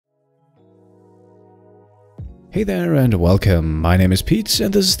Hey there and welcome, my name is Pete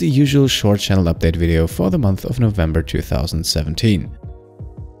and this is the usual short channel update video for the month of November 2017.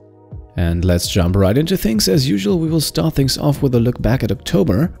 And let's jump right into things. As usual, we will start things off with a look back at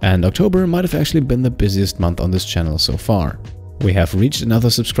October, and October might have actually been the busiest month on this channel so far. We have reached another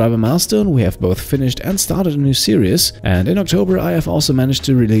subscriber milestone, we have both finished and started a new series, and in October I have also managed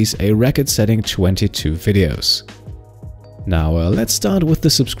to release a record-setting 22 videos. Now let's start with the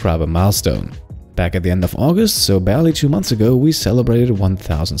subscriber milestone. Back at the end of August, so barely 2 months ago, we celebrated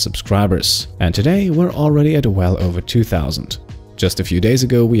 1000 subscribers. And today we're already at well over 2000. Just a few days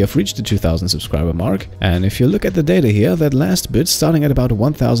ago we have reached the 2000 subscriber mark, and if you look at the data here, that last bit starting at about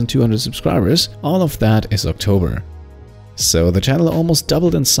 1200 subscribers, all of that is October. So the channel almost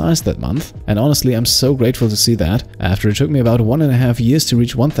doubled in size that month, and honestly I'm so grateful to see that, after it took me about 1.5 years to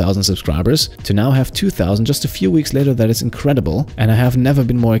reach 1000 subscribers, to now have 2000 just a few weeks later. That is incredible, and I have never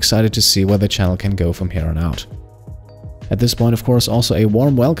been more excited to see where the channel can go from here on out. At this point, of course, also a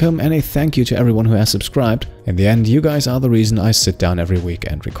warm welcome and a thank you to everyone who has subscribed. In the end, you guys are the reason I sit down every week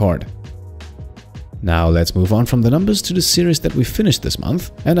and record. Now let's move on from the numbers to the series that we finished this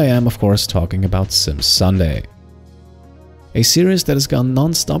month, and I am of course talking about Sims Sunday. A series that has gone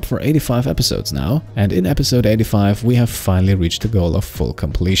non-stop for 85 episodes now, and in episode 85 we have finally reached the goal of full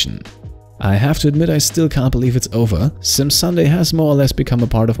completion. I have to admit I still can't believe it's over. Sims Sunday has more or less become a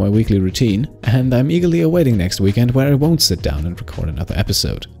part of my weekly routine, and I'm eagerly awaiting next weekend where I won't sit down and record another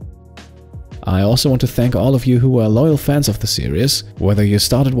episode. I also want to thank all of you who are loyal fans of the series. Whether you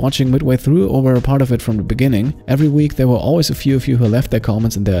started watching midway through or were a part of it from the beginning, every week there were always a few of you who left their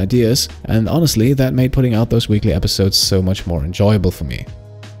comments and their ideas, and honestly that made putting out those weekly episodes so much more enjoyable for me.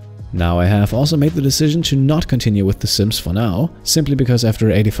 Now I have also made the decision to not continue with The Sims for now, simply because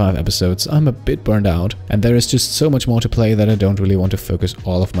after 85 episodes I'm a bit burned out, and there is just so much more to play that I don't really want to focus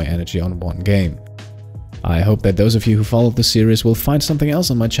all of my energy on one game. I hope that those of you who followed the series will find something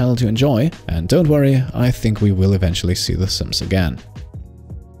else on my channel to enjoy, and don't worry, I think we will eventually see The Sims again.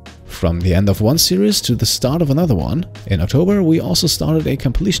 From the end of one series to the start of another one, in October we also started a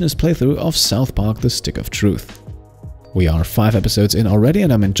completionist playthrough of South Park: The Stick of Truth. We are 5 episodes in already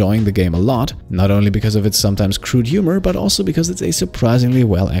and I'm enjoying the game a lot, not only because of its sometimes crude humor, but also because it's a surprisingly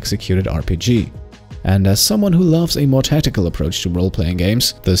well executed RPG. And as someone who loves a more tactical approach to role-playing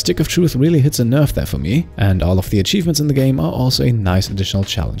games, The Stick of Truth really hits a nerve there for me, and all of the achievements in the game are also a nice additional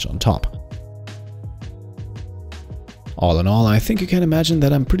challenge on top. All in all, I think you can imagine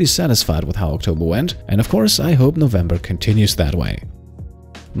that I'm pretty satisfied with how October went, and of course I hope November continues that way.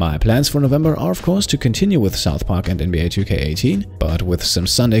 My plans for November are of course to continue with South Park and NBA 2K18, but with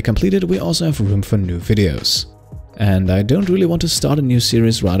Sims Sunday completed we also have room for new videos. And I don't really want to start a new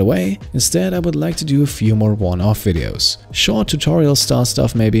series right away. Instead, I would like to do a few more one-off videos. Short tutorial-style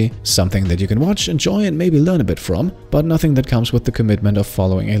stuff maybe, something that you can watch, enjoy and maybe learn a bit from, but nothing that comes with the commitment of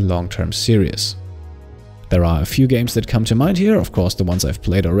following a long-term series. There are a few games that come to mind here, of course the ones I've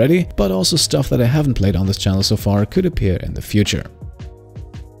played already, but also stuff that I haven't played on this channel so far could appear in the future.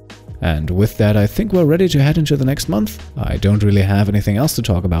 And with that, I think we're ready to head into the next month. I don't really have anything else to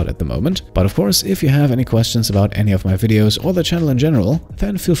talk about at the moment, but of course, if you have any questions about any of my videos or the channel in general,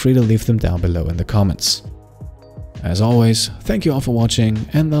 then feel free to leave them down below in the comments. As always, thank you all for watching,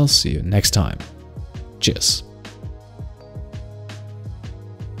 and I'll see you next time. Cheers!